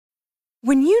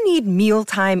When you need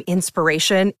mealtime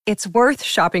inspiration, it's worth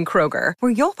shopping Kroger,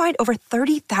 where you'll find over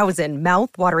 30,000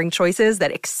 mouth-watering choices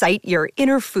that excite your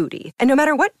inner foodie. And no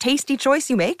matter what tasty choice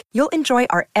you make, you'll enjoy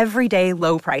our everyday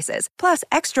low prices, plus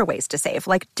extra ways to save,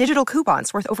 like digital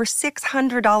coupons worth over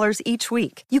 $600 each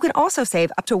week. You can also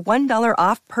save up to $1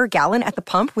 off per gallon at the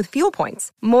pump with fuel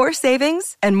points. More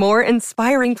savings and more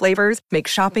inspiring flavors make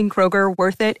shopping Kroger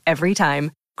worth it every time.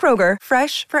 Kroger,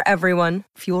 fresh for everyone.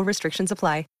 Fuel restrictions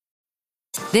apply.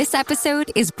 This episode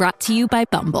is brought to you by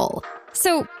Bumble.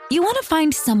 So, you want to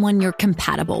find someone you're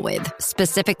compatible with,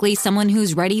 specifically someone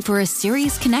who's ready for a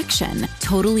serious connection,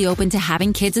 totally open to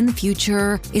having kids in the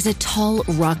future, is a tall,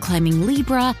 rock-climbing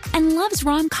Libra, and loves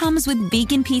rom-coms with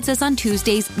vegan pizzas on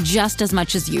Tuesdays just as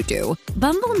much as you do.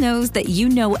 Bumble knows that you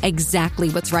know exactly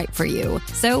what's right for you.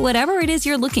 So whatever it is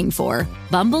you're looking for,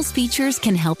 Bumble's features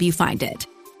can help you find it.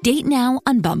 Date now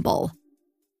on Bumble.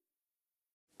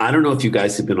 I don't know if you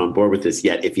guys have been on board with this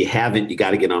yet. If you haven't, you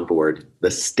got to get on board. The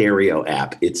Stereo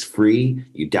app. It's free.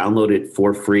 You download it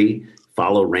for free.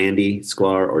 Follow Randy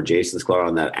Sklar or Jason Sklar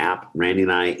on that app. Randy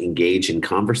and I engage in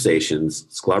conversations.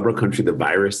 Scarborough Country, the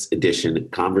Virus Edition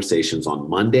conversations on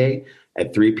Monday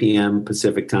at 3 p.m.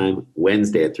 Pacific time,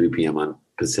 Wednesday at 3 p.m. on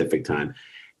Pacific time.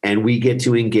 And we get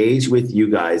to engage with you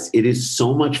guys. It is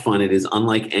so much fun. It is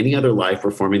unlike any other live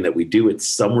performing that we do. It's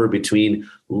somewhere between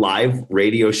live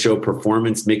radio show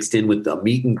performance mixed in with the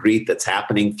meet and greet that's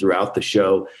happening throughout the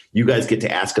show. You guys get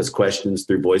to ask us questions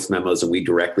through voice memos and we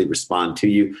directly respond to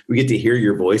you. We get to hear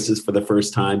your voices for the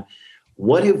first time.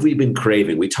 What have we been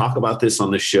craving? We talk about this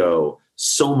on the show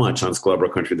so much on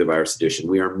Scarborough Country, the Virus Edition.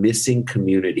 We are missing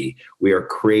community. We are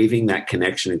craving that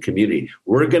connection and community.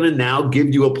 We're going to now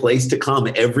give you a place to come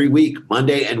every week,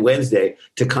 Monday and Wednesday,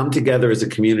 to come together as a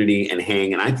community and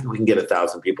hang. And I think we can get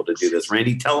 1,000 people to do this.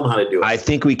 Randy, tell them how to do it. I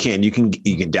think we can. You can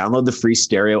download the free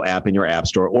Stereo app in your app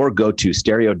store or go to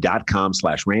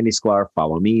stereo.com/Randy Sklar.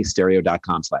 Follow me,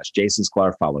 stereo.com/Jason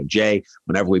Sklar. Follow Jay.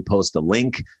 Whenever we post a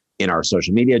link in our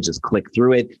social media, just click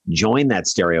through it, join that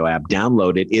Stereo app,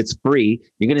 download it. It's free.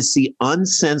 You're going to see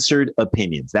uncensored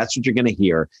opinions. That's what you're going to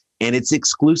hear. And it's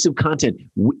exclusive content.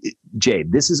 Jay,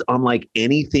 this is unlike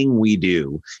anything we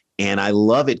do. And I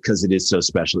love it because it is so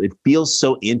special. It feels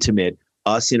so intimate,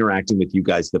 us interacting with you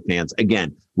guys, the fans.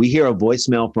 Again, we hear a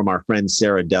voicemail from our friend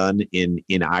Sarah Dunn in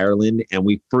Ireland, and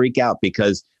we freak out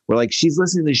because we're like, she's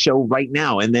listening to the show right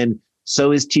now. And then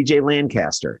so is TJ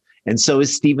Lancaster. And so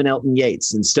is Stephen Elton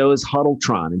Yates. And so is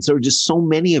Huddletron. And so are just so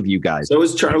many of you guys. So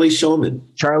is Charlie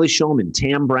Shulman.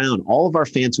 Tam Brown, all of our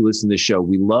fans who listen to the show.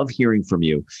 We love hearing from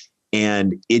you.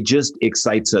 And it just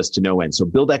excites us to no end. So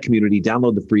build that community,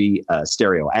 download the free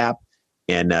Stereo app,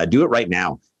 and do it right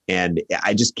now. And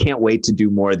I just can't wait to do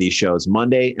more of these shows.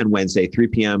 Monday and Wednesday, 3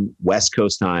 p.m. West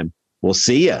Coast time. We'll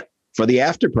see you for the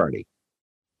after party.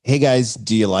 Hey guys,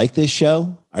 do you like this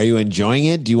show? Are you enjoying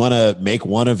it? Do you want to make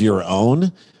one of your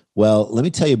own? Well, let me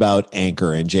tell you about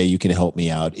Anchor, and Jay, you can help me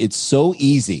out. It's so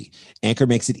easy. Anchor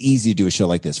makes it easy to do a show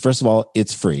like this. First of all,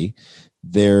 it's free.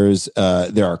 There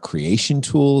are creation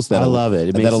tools that I love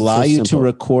it. That allow you to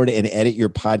record and edit your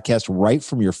podcast right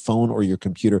from your phone or your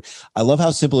computer. I love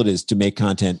how simple it is to make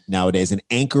content nowadays, and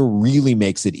Anchor really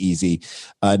makes it easy.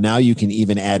 Now you can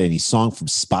even add any song from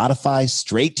Spotify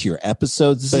straight to your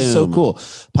episodes. This is so cool.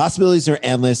 Possibilities are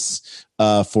endless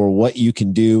for what you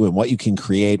can do and what you can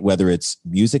create, whether it's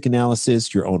music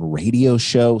analysis, your own radio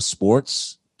show,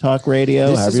 sports talk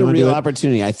radio. This is a real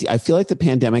opportunity. I feel like the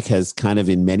pandemic has kind of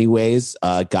in many ways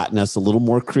gotten us a little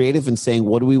more creative in saying,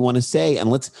 what do we want to say? And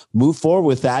let's move forward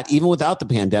with that, even without the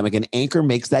pandemic. And Anchor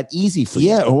makes that easy for you.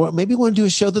 Yeah, or maybe you want to do a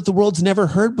show that the world's never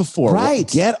heard before. Right.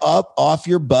 Well, get up off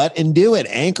your butt and do it.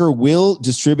 Anchor will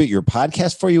distribute your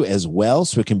podcast for you as well,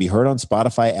 so it can be heard on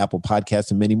Spotify, Apple Podcasts,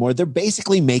 and many more. They're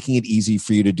basically making it easy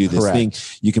for you to do this thing.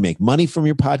 You can make money from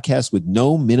your podcast with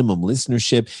no minimum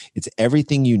listenership. It's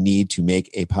everything you need to make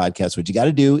a podcast. What you got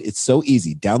to do, it's so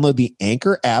easy. Download the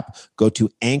Anchor app, go to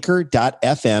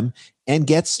anchor.fm and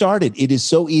get started. It is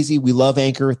so easy. We love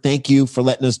Anchor. Thank you for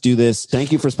letting us do this. Thank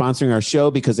you for sponsoring our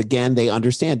show, because again, they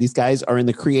understand these guys are in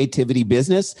the creativity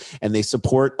business and they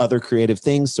support other creative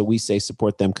things. So we say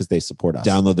support them because they support us.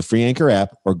 Download the free Anchor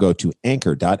app or go to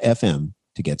anchor.fm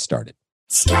to get started.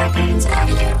 Scarpins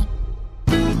Avenue.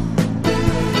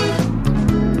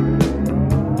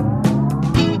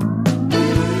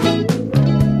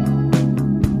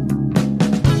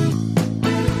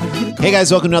 Hey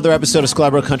guys, welcome to another episode of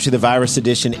Scarborough Country, the Virus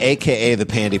Edition, a.k.a. the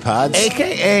Pandy Pods.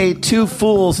 A.k.a. Two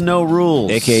Fools, No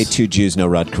Rules. A.k.a. Two Jews, No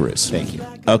Rod Carouse. Thank you.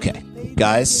 Okay,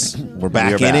 guys, we're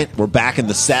back in it. We're back in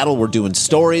the saddle. We're doing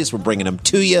stories. We're bringing them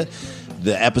to you.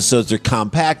 The episodes are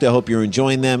compact. I hope you're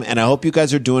enjoying them, and I hope you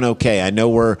guys are doing okay. I know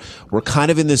we're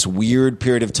kind of in this weird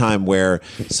period of time where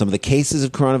some of the cases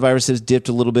of coronavirus has dipped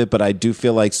a little bit, but I do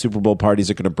feel like Super Bowl parties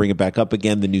are going to bring it back up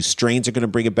again. The new strains are going to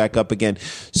bring it back up again.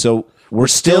 So we're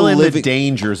still in living the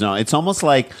danger zone. It's almost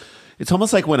like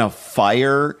when a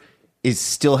fire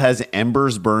still has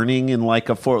embers burning in like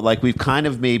a fort. Like we've kind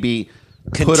of maybe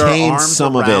put our Contained arms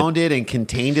some of around it and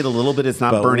contained it a little bit. It's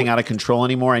not But burning out of control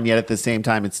anymore, and yet at the same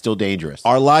time, it's still dangerous.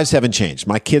 our lives haven't changed.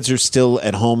 My kids are still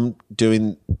at home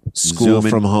doing school Zooming.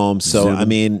 from home. So, Zooming. I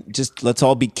mean, just let's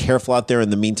all be careful out there.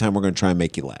 In the meantime, we're going to try and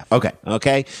make you laugh. Okay.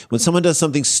 Okay. When someone does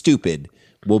something stupid,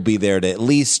 we'll be there to at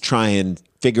least try and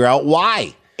figure out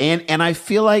why. And I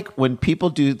feel like when people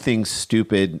do things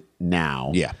stupid now,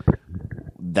 Yeah.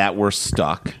 that we're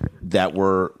stuck, that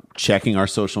we're checking our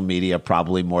social media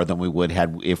probably more than we would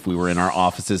had if we were in our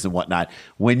offices and whatnot.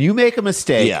 When you make a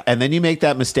mistake Yeah. and then you make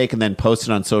that mistake and then post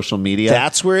it on social media,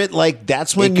 That's where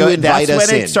that's when it you go- invite that's us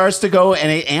when in. it starts to go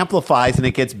and it amplifies and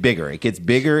it gets bigger. It gets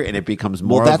bigger and it becomes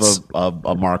more of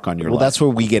a mark on your Well, life. that's where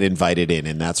we get invited in,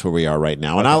 and that's where we are right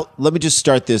now. And let me just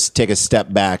start this, take a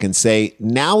step back, and say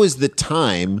now is the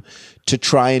time to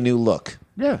try a new look.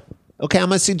 yeah. Okay, I'm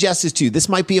going to suggest this to you. This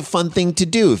might be a fun thing to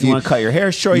do. If You want to cut your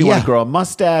hair short, you Yeah. want to grow a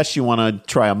mustache, you want to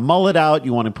try a mullet out,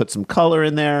 you want to put some color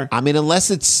in there. I mean,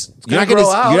 unless you're gonna not going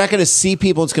grow out. you're not going to see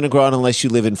people. It's going to grow out unless you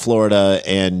live in Florida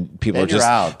and people Then are just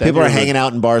you're out. Then people are you're- hanging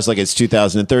out in bars like it's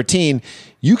 2013.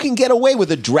 You can get away with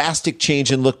a drastic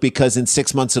change in look because in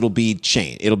 6 months it'll be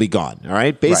gone. All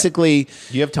right, basically,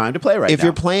 You have time to play right if now.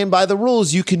 you're playing by the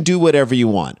rules, you can do whatever you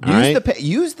want. All right,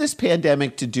 Use this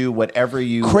pandemic to do whatever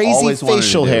you crazy always wanted to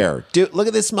facial do. hair. Dude, look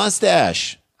at this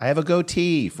mustache. I have a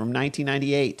goatee from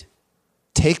 1998.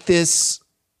 Take this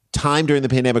time during the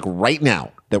pandemic right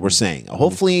now that we're saying.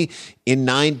 Hopefully in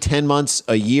 9-10 months,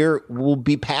 a year, we'll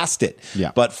be past it.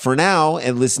 Yeah. But for now,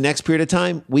 and this next period of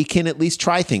time, we can at least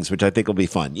try things, which I think will be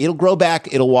fun. It'll grow back.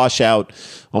 It'll wash out.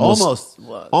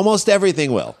 Almost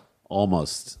everything will.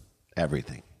 Almost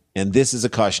everything. And this is a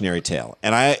cautionary tale.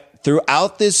 And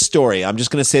throughout this story, I'm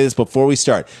just going to say this before we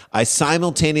start. I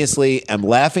simultaneously am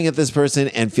laughing at this person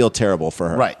and feel terrible for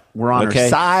her. Right. We're on Okay? her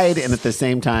side, and at the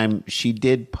same time, she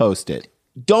did post it.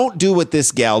 Don't do what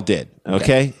this gal did.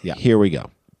 Okay? Yeah. Here we go.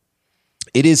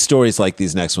 It is stories like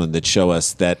these next one that show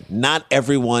us that not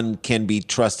everyone can be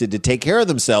trusted to take care of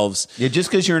themselves. Yeah, just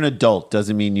because you're an adult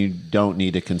doesn't mean you don't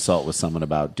need to consult with someone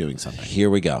about doing something. Here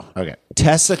we go. Okay.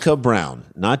 Tessica Brown,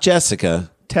 not Jessica.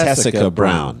 Tessica Tessica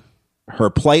Brown. Her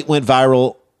plight went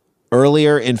viral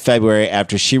earlier in February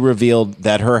after she revealed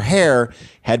that her hair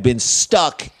had been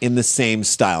stuck in the same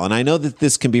style. And I know that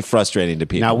this can be frustrating to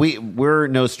people. Now, we're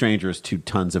no strangers to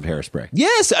tons of hairspray.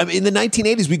 Yes, I mean, in the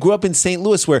 1980s, we grew up in St.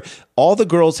 Louis where all the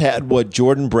girls had what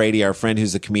Jordan Brady, our friend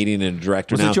who's a comedian and a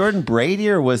director Was now. it Jordan Brady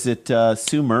or was it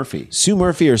Sue Murphy? Sue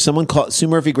Murphy or someone called Sue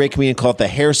Murphy, great comedian, called it the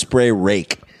hairspray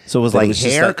rake. So it was That like just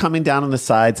hair like coming down on the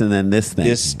sides and then this thing.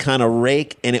 this kind of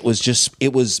rake, and it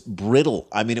was brittle.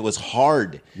 I mean, it was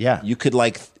hard. Yeah. You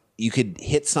could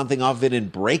hit something off it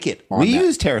and break it. we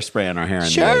used hairspray on our hair in the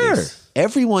sure. 80s.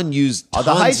 Everyone used tons.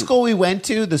 The high school we went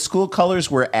to, the school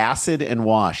colors were acid and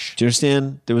wash. Do you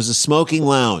understand? There was a smoking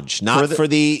lounge, not for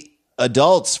the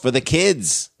adults, for the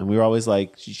kids. And we were always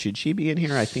like, should she be in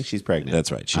here? I think she's pregnant.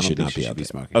 That's right. She I don't should think not be should out there.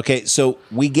 smoking. Okay, so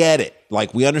we get it.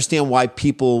 Like, we understand why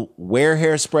people wear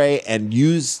hairspray and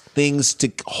use things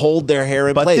to hold their hair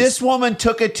in But place. this woman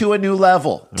took it to a new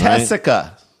level. right.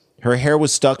 Tessica. Her hair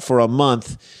was stuck for a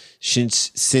month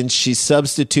since she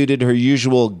substituted her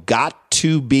usual got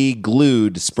to be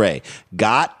glued spray.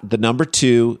 Got the number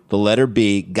 2, the letter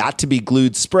B, got to be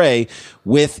glued spray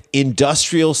with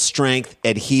industrial strength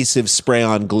adhesive spray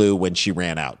on glue when she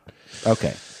ran out.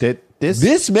 Okay.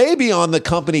 This may be on the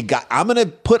company. I'm going to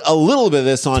put a little bit of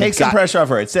this on. Take some pressure off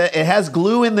her. It has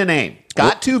glue in the name.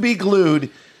 Got to be glued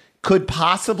could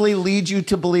possibly lead you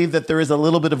to believe that there is a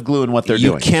little bit of glue in what they're You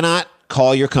doing. cannot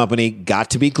call your company got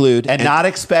to be glued and not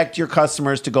expect your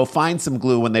customers to go find some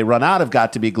glue when they run out of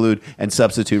got to be glued and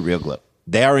substitute real glue.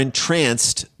 They are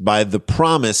entranced by the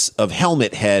promise of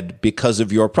helmet head because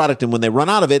of your product. And when they run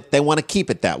out of it, they want to keep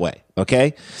it that way.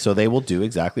 Okay? So they will do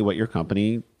exactly what your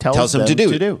company tells them to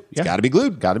do. It's Yeah. got to be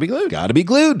glued. Got to be glued. Got to be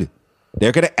glued.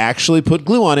 They're going to actually put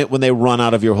glue on it when they run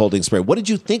out of your holding spray. What did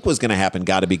you think was going to happen?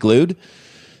 Got to be glued.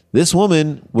 This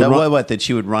woman would That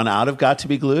she would run out of got to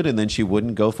be glued and then she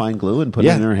wouldn't go find glue and put it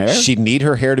in her hair? She'd need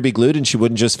her hair to be glued and she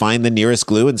wouldn't just find the nearest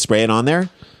glue and spray it on there.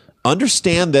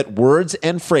 Understand that words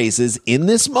and phrases in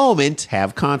this moment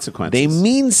have consequences. They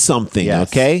mean something, Yes.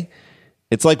 okay?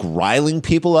 It's like riling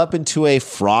people up into a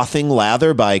frothing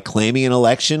lather by claiming an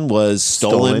election was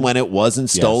stolen when it wasn't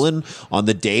stolen on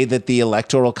the day that the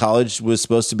Electoral College was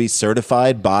supposed to be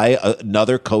certified by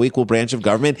another co-equal branch of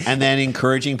government. And then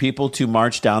encouraging people to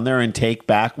march down there and take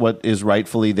back what is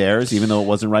rightfully theirs, even though it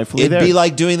wasn't rightfully theirs. It'd be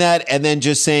like doing that and then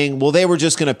just saying, well, they were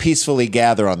just going to peacefully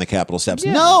gather on the Capitol steps.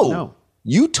 Yeah, no.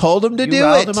 You told them to do it. You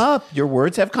riled them up. Your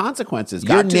words have consequences.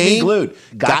 Your Got to name be glued.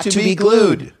 got to be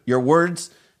glued. Your words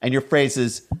and your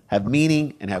phrases have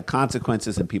meaning and have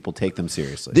consequences, and people take them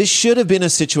seriously. This should have been a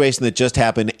situation that just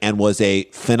happened and was a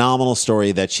phenomenal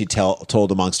story that she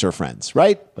told amongst her friends,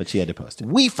 right? But she had to post it.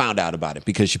 We found out about it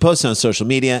because she posted on social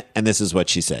media, and this is what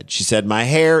she said. She said, my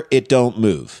hair, it don't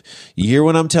move. You hear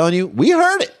what I'm telling you? We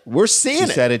heard it. We're seeing it.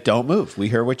 She said it don't move. We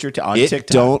hear what you're on it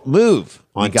TikTok. Don't move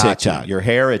on we got TikTok. You. Your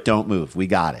hair, it don't move. We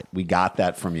got it. We got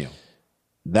that from you.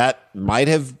 That might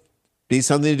have be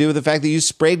something to do with the fact that you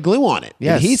sprayed glue on it.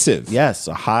 Yes. Adhesive. Yes,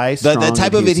 a high, the strong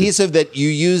type of adhesive that you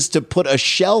use to put a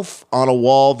shelf on a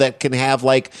wall that can have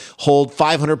hold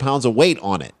 500 pounds of weight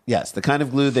on it. Yes, the kind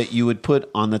of glue that you would put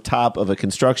on the top of a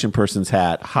construction person's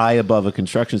hat, high above a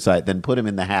construction site, then put him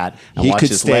in the hat and watch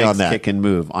his legs kick and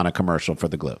move on a commercial for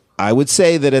the glue. I would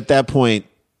say that at that point,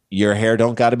 your hair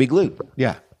don't got to be glued.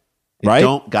 Yeah. Right?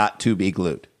 Don't got to be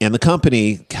glued. And the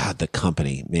company,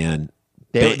 man.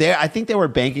 I think they were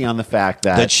banking on the fact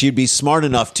that she'd be smart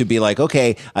enough to be like,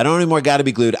 okay, I don't anymore got to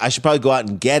be glued. I should probably go out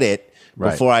and get it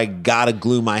before I got to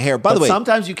glue my hair. By the way,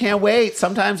 sometimes you can't wait.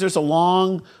 Sometimes there's a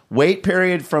long wait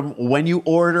period from when you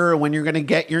order when you're going to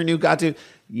get your new got to.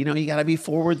 You got to be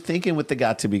forward thinking with the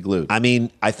got to be glued. I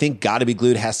mean, I think got to be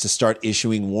glued has to start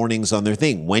issuing warnings on their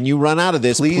thing. When you run out of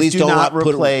this, please do not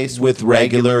replace with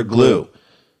regular glue.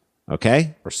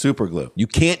 Okay? Or super glue. You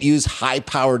can't use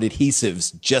high-powered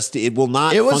adhesives. It will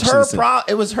not. It was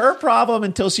it was her problem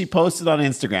until she posted on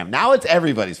Instagram. Now it's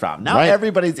everybody's problem. Now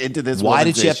everybody's into this. Why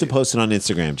did she have to post it on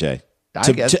Instagram, Jay?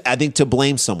 I think to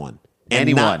blame someone.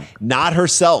 Anyone. Not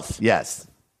herself. Yes.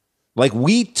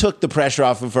 We took the pressure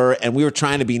off of her and we were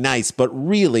trying to be nice, but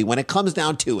really, when it comes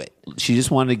down to it, she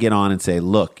just wanted to get on and say,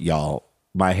 look, y'all,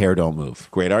 my hair don't move.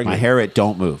 Great argument. My hair, it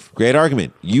don't move. Great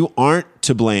argument. You aren't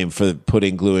to blame for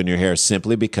putting glue in your hair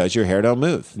simply because your hair don't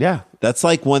move. Yeah. That's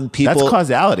like when people... That's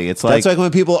causality. That's like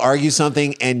when people argue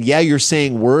something and you're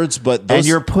saying words, but and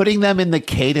you're putting them in the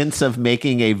cadence of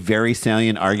making a very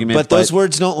salient argument. But those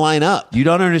words don't line up. You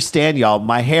don't understand, y'all.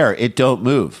 My hair, it don't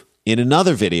move. In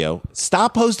another video,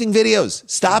 stop posting videos.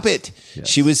 Stop it. Yes.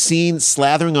 She was seen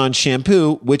slathering on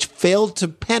shampoo, which failed to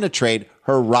penetrate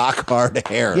her rock hard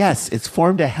hair. Yes, it's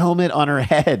formed a helmet on her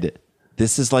head.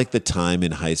 This is like the time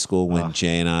in high school when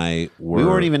Jay and I were... We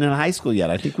weren't even in high school yet.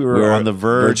 I think we were on the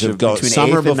verge of between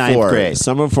summer 8th and 9th grade.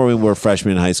 Summer before we were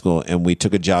freshmen in high school, and we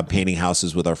took a job painting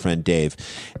houses with our friend Dave.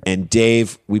 And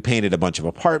Dave, we painted a bunch of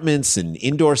apartments and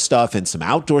indoor stuff and some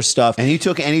outdoor stuff. And he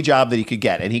took any job that he could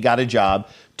get. And he got a job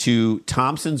to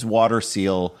Thompson's Water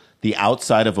Seal the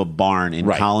outside of a barn in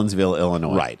Collinsville,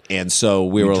 Illinois. Right. And so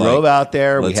we drove out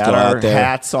there. We had our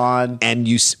hats on. And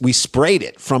we sprayed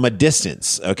it from a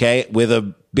distance, okay, with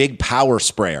a big power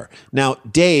sprayer. Now,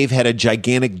 Dave had a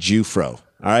gigantic Jufro, all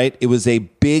right? It was a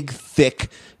big,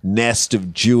 thick nest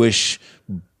of Jewish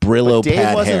Brillo pad hair.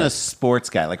 Dave wasn't a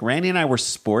sports guy. Like Randy and I were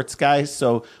sports guys,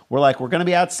 so we're like, we're going to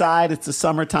be outside. It's the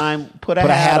summertime. Put a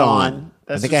hat on.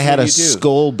 I think I had a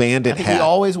Skull Bandit hat. We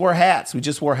always wore hats. We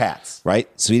just wore hats. Right?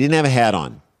 So he didn't have a hat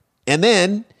on. And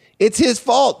then it's his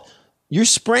fault. You're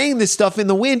spraying this stuff in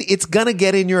the wind. It's going to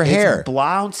get in your hair. It's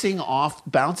bouncing off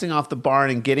the barn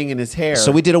and getting in his hair.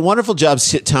 So we did a wonderful job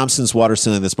Thompson's water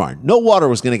sealing this barn. No water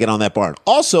was going to get on that barn.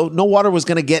 Also, no water was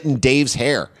going to get in Dave's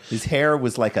hair. His hair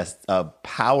was like a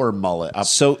power mullet.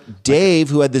 So Dave,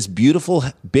 who had this beautiful,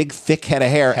 big, thick head of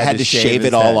hair, had to shave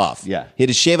it all off. Yeah. He had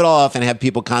to shave it all off and have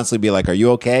people constantly be like, are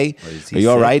you okay? Are you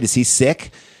all right? Is he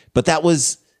sick? But that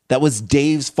was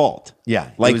Dave's fault.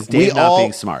 Yeah, it was Dave not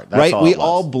being smart. That's all we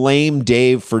all blame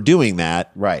Dave for doing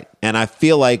that. Right. And I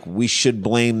feel like we should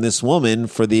blame this woman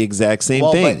for the exact same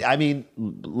thing. But I mean,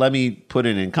 let me put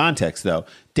it in context, though.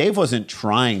 Dave wasn't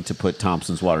trying to put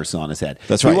Thompson's Water Seal on his head.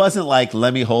 That's right. He wasn't like,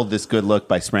 let me hold this good look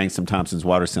by spraying some Thompson's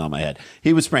Water Seal on my head.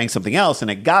 He was spraying something else, and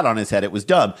it got on his head. It was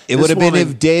dumb. It would have been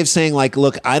if Dave saying, like,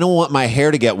 look, I don't want my hair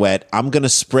to get wet. I'm going to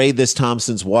spray this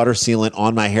Thompson's Water Sealant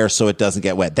on my hair so it doesn't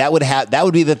get wet. That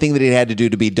would be the thing that he had to do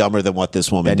to be dumber than what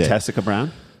this woman did. Tessica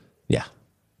Brown? Yeah.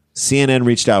 CNN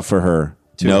reached out for her.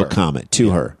 No comment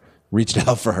to her. Reached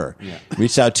out for her. Yeah.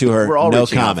 Reached out to her. We're all no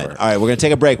reaching out comment. for her. All right, we're going to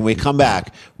take a break. When we come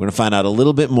back, we're going to find out a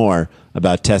little bit more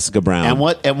about Tessica Brown. And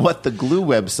what the glue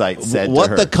website said what to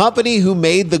her. the company who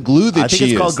made the glue that I think she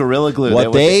it's used. called Gorilla Glue.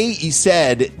 What they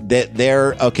said that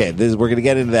they're okay. We're going to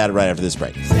get into that right after this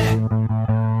break.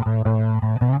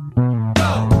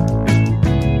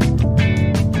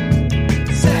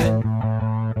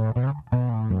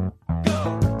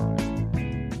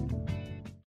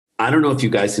 I don't know if you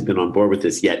guys have been on board with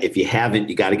this yet. If you haven't,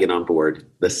 you got to get on board.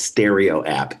 The Stereo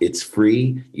app. It's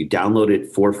free. You download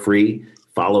it for free.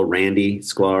 Follow Randy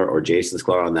Sklar or Jason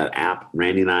Sklar on that app.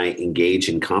 Randy and I engage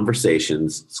in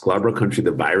conversations. Scarborough Country,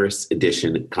 the Virus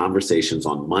Edition conversations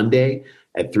on Monday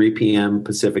at 3 p.m.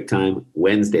 Pacific time,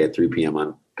 Wednesday at 3 p.m.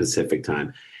 on Pacific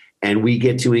time. And we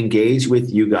get to engage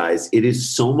with you guys. It is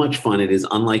so much fun. It is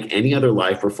unlike any other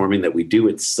live performing that we do.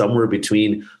 It's somewhere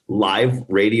between live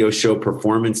radio show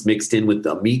performance mixed in with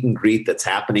the meet and greet that's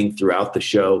happening throughout the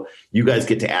show. You guys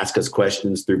get to ask us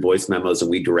questions through voice memos and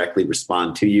we directly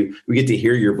respond to you. We get to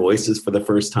hear your voices for the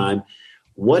first time.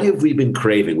 What have we been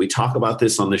craving? We talk about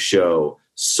this on the show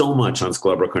so much on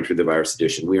Scarborough Country, the Virus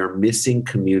Edition. We are missing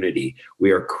community.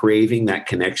 We are craving that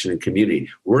connection and community.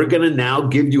 We're going to now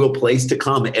give you a place to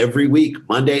come every week,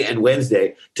 Monday and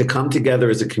Wednesday, to come together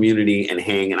as a community and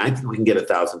hang. And I think we can get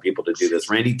 1,000 people to do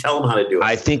this. Randy, tell them how to do it.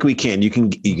 I think we can. You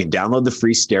can download the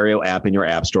free Stereo app in your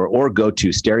app store or go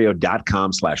to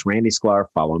stereo.com/Randy Sklar.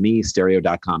 Follow me,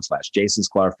 stereo.com/Jason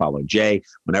Sklar. Follow Jay.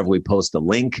 Whenever we post a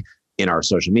link in our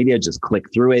social media, just click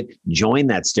through it, join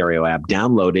that Stereo app,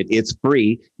 download it. It's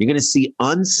free. You're going to see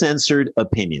uncensored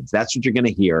opinions. That's what you're going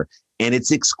to hear. And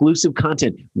it's exclusive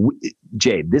content.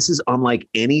 Jay, this is unlike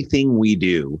anything we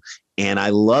do. And I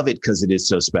love it because it is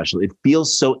so special. It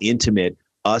feels so intimate,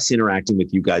 us interacting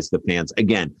with you guys, the fans.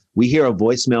 Again, we hear a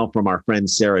voicemail from our friend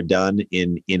Sarah Dunn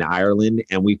in Ireland,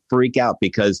 and we freak out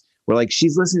because we're like,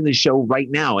 she's listening to the show right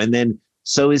now. And then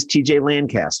so is TJ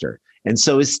Lancaster. And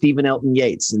so is Stephen Elton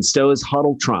Yates, and so is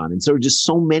Huddletron, and so are just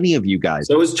so many of you guys.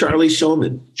 So is Charlie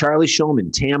Shulman. Charlie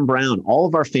Shulman, Tam Brown, all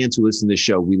of our fans who listen to the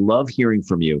show. We love hearing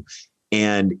from you,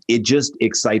 and it just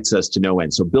excites us to no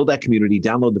end. So build that community,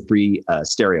 download the free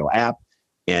Stereo app,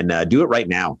 and do it right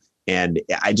now. And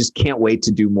I just can't wait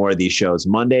to do more of these shows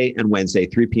Monday and Wednesday,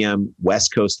 3 p.m.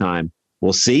 West Coast time.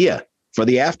 We'll see you for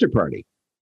the after party.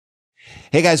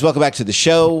 Hey guys, welcome back to the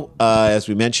show. As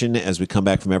we mentioned, as we come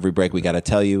back from every break, we got to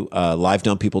tell you, Live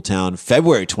Dumb People Town,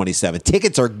 February 27th.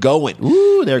 Tickets are going.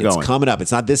 Ooh, they're going. It's coming up.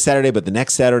 It's not this Saturday, but the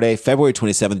next Saturday, February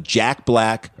 27th. Jack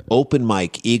Black, open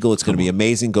mic, Eagle. It's going to be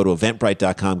amazing. Go to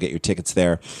eventbrite.com, get your tickets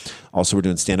there. Also, we're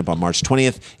doing stand-up on March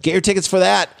 20th. Get your tickets for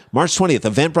that. March 20th,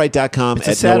 eventbrite.com. It's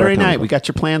a Saturday night. We got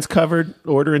your plans covered.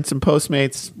 Ordering some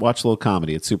Postmates. Watch a little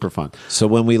comedy. It's super fun. So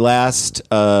when we last...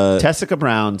 Tessica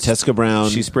Brown.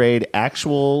 She sprayed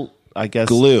actual, I guess...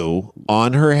 glue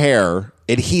on her hair.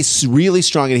 Really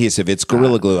strong adhesive. It's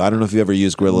Gorilla Glue. I don't know if you've ever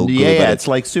used Gorilla Glue. Yeah, it's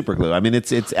like super glue. I mean,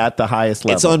 it's at the highest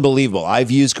level. It's unbelievable. I've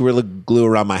used Gorilla Glue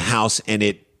around my house, and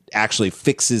it actually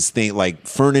fixes things like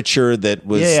furniture that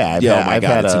was I've it's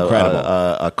had incredible.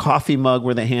 A coffee mug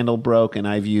where the handle broke and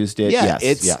I've used it.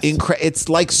 It's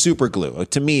like super glue.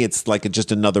 To me, it's like just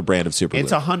another brand of super glue.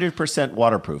 It's 100%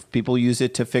 waterproof. People use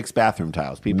it to fix bathroom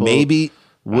tiles. People maybe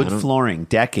wood flooring,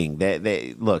 decking.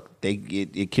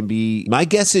 It can be. My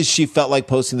guess is she felt like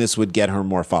posting this would get her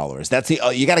more followers. That's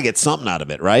you got to get something out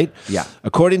of it, right? Yeah.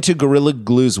 According to Gorilla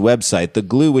Glue's website, the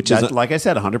glue, which is like I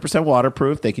said, 100%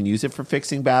 waterproof. They can use it for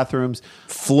fixing bathrooms,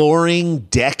 flooring,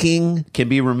 decking, can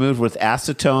be removed with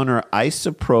acetone or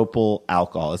isopropyl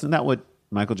alcohol. Isn't that what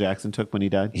Michael Jackson took when he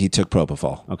died? He took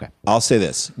propofol. Okay. I'll say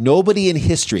this. Nobody in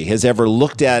history has ever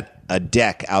looked at a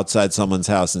deck outside someone's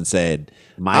house and said,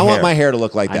 I want my hair to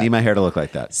look like that. I need my hair to look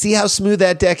like that. See how smooth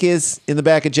that deck is in the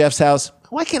back of Jeff's house?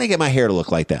 Why can't I get my hair to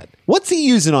look like that? What's he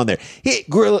using on there? Hey,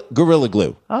 Gorilla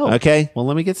Glue. Oh. Okay. Well,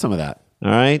 let me get some of that. All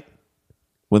right.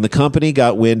 When the company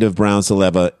got wind of Brown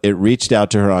Saleva, it reached out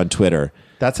to her on Twitter.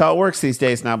 That's how it works these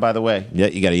days now, by the way. Yeah,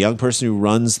 you got a young person who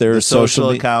runs their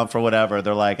social account for whatever.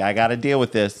 They're like, I got to deal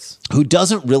with this. Who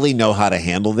doesn't really know how to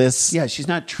handle this. Yeah, she's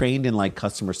not trained in like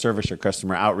customer service or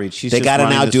customer outreach. They got to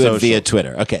now do it via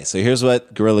Twitter. Okay, so here's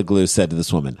what Gorilla Glue said to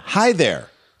this woman. Hi there.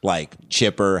 Like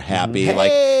chipper, happy,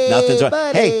 like nothing's wrong.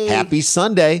 Hey, happy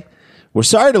Sunday. We're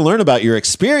sorry to learn about your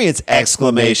experience!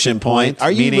 Exclamation point.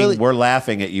 Are you really? We're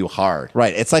laughing at you hard.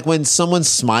 Right. It's like when someone's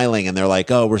smiling and they're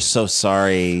like, "Oh, we're so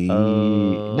sorry."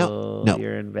 No.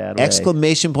 bad way.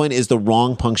 Exclamation point is the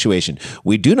wrong punctuation.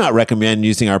 We do not recommend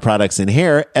using our products in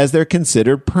hair as they're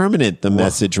considered permanent, the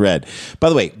message read. By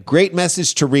the way, great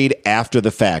message to read after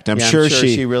the fact. I'm sure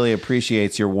she really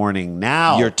appreciates your warning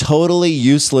now. Your totally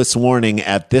useless warning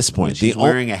at this point. She's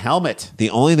wearing a helmet. The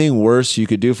only thing worse you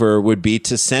could do for her would be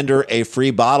to send her a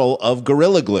free bottle of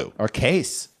Gorilla Glue. Or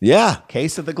case. Yeah.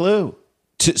 Case of the glue.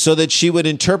 So that she would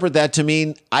interpret that to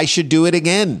mean I should do it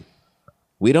again.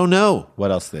 We don't know. What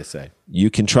else do they say?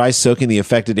 You can try soaking the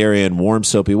affected area in warm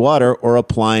soapy water or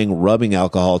applying rubbing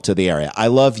alcohol to the area. I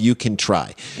love you can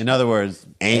try. In other words,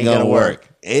 Ain't gonna work.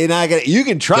 Ain't not gonna. You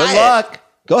can try Good it. luck.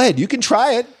 Go ahead. You can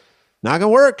try it. Not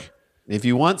gonna work. If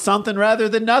you want something rather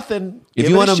than nothing, If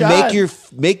you want to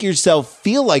make yourself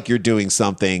feel like you're doing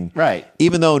something, right?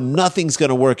 Even though nothing's going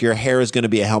to work, your hair is going to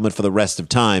be a helmet for the rest of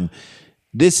time.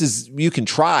 You can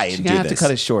try and do this. She's gonna have to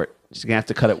cut it short. She's gonna have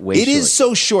to cut it way short. It is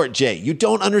so short, Jay. You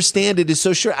don't understand. It is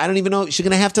so short. I don't even know. She's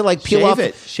gonna have to like peel Shave off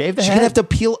it. Shave the She's head. gonna have to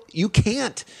peel. You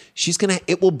can't.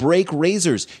 It will break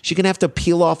razors. She's gonna have to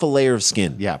peel off a layer of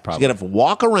skin. Yeah, probably. She's gonna have to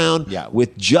walk around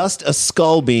with just a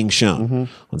skull being shown. Mm-hmm.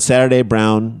 On Saturday,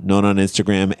 Brown, known on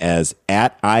Instagram as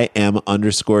 @IM_D_oil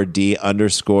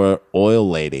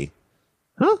lady.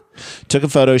 Took a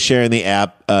photo sharing the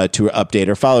app to update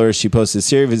her followers. She posted a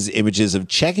series of images of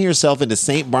checking herself into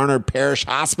St. Bernard Parish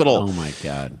Hospital. Oh my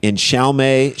God. In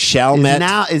Chalmette.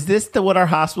 Now, is this what our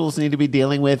hospitals need to be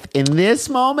dealing with in this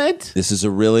moment? This is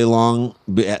about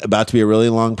to be a really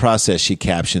long process. She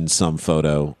captioned some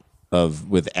photo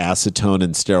with acetone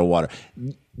and sterile water.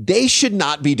 They should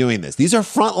not be doing this. These are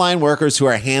frontline workers who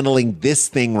are handling this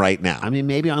thing right now. I mean,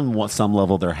 maybe on some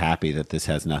level they're happy that this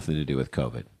has nothing to do with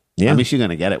COVID. Yeah. I mean, she's going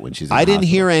to get it when she's in I the didn't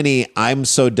hear any, I'm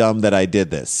so dumb that I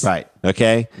did this. Right.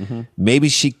 Okay? Mm-hmm. Maybe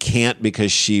she can't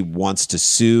because she wants to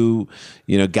sue,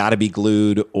 Gotta Be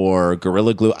Glued or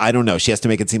Gorilla Glue. I don't know. She has to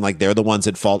make it seem like they're the ones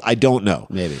at fault. I don't know.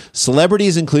 Maybe.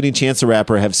 Celebrities, including Chance the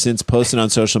Rapper, have since posted on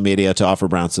social media to offer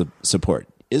Brown support,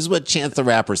 is what Chance the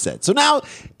Rapper said. So now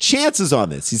Chance is on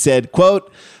this. He said,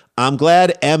 quote, I'm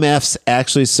glad MF's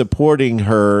actually supporting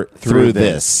her through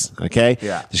this. Okay?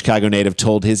 Yeah. The Chicago native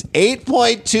told his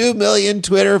 8.2 million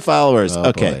Twitter followers. Oh,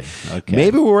 okay. boy. Okay.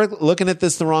 Maybe we're looking at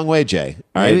this the wrong way, Jay.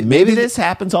 All right. Maybe this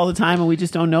happens all the time and we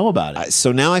just don't know about it.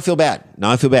 So now I feel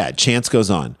bad. Chance goes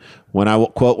on. When I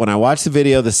watched the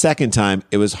video the second time,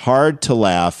 it was hard to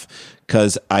laugh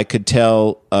because I could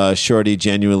tell Shorty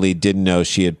genuinely didn't know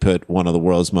she had put one of the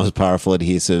world's most powerful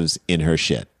adhesives in her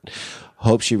shit.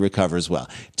 Hope she recovers well.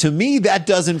 To me, that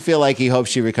doesn't feel like he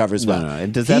hopes she recovers well. No.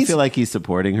 Does that feel like he's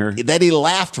supporting her? That he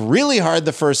laughed really hard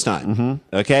the first time.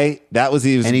 Mm-hmm. Okay? That was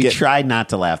and he tried not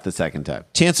to laugh the second time.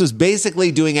 Chance was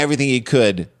basically doing everything he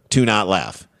could to not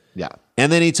laugh. Yeah.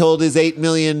 And then he told his 8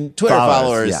 million Twitter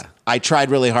followers, I tried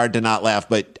really hard to not laugh,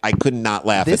 but I could not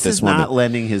laugh at this is woman. Not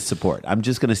lending his support. I'm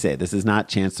just going to say, this is not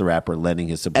Chance the Rapper lending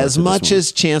his support. As much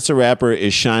as Chance the Rapper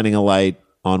is shining a light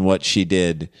on what she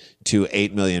did to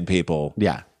 8 million people.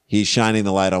 Yeah. He's shining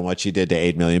the light on what she did to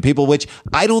 8 million people, which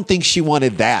I don't think she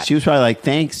wanted that. She was probably like,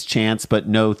 thanks, Chance, but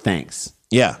no thanks.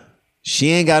 Yeah. She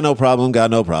ain't got no problem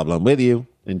with you.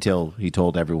 Until he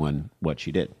told everyone what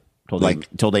she did. Told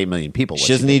 8 million people what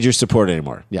she doesn't need your support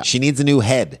anymore. Yeah. She needs a new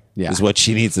head is what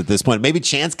she needs at this point. Maybe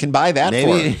Chance can buy that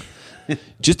for her.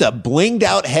 Just a blinged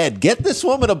out head. Get this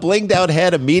woman a blinged out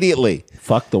head immediately.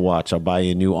 Fuck the watch. I'll buy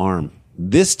you a new arm.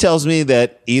 This tells me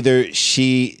that either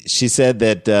she said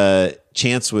that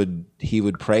Chance would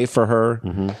pray for her.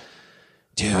 Mm-hmm.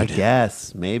 Dude, I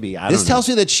guess maybe. This tells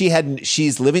me that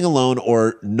she's living alone,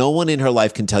 or no one in her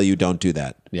life can tell you don't do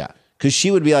that. Yeah, because she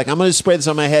would be like, I'm going to spray this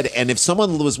on my head, and if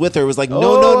someone was with her, it was like,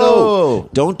 no,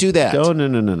 don't do that.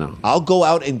 No. I'll go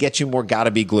out and get you more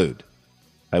Gotta Be Glued.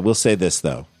 I will say this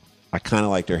though, I kind of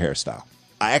liked her hairstyle.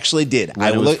 I actually did.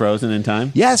 When it was frozen in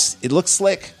time. Yes, it looks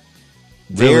slick.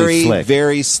 Really slick.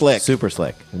 Very slick. Super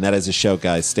slick. And that is a show,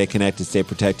 guys. Stay connected, stay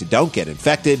protected. Don't get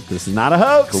infected. This is not a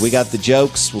hoax. But we got the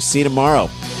jokes. We'll see you tomorrow.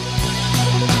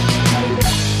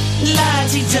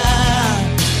 La-ti-da,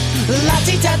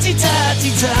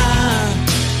 la-ti-da-ti-da-ti-da,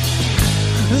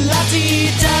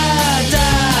 la-ti-da-da-da.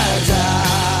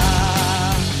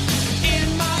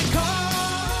 In my car.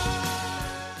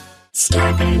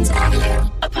 Scarpins Avenue.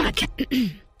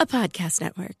 A podcast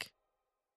network.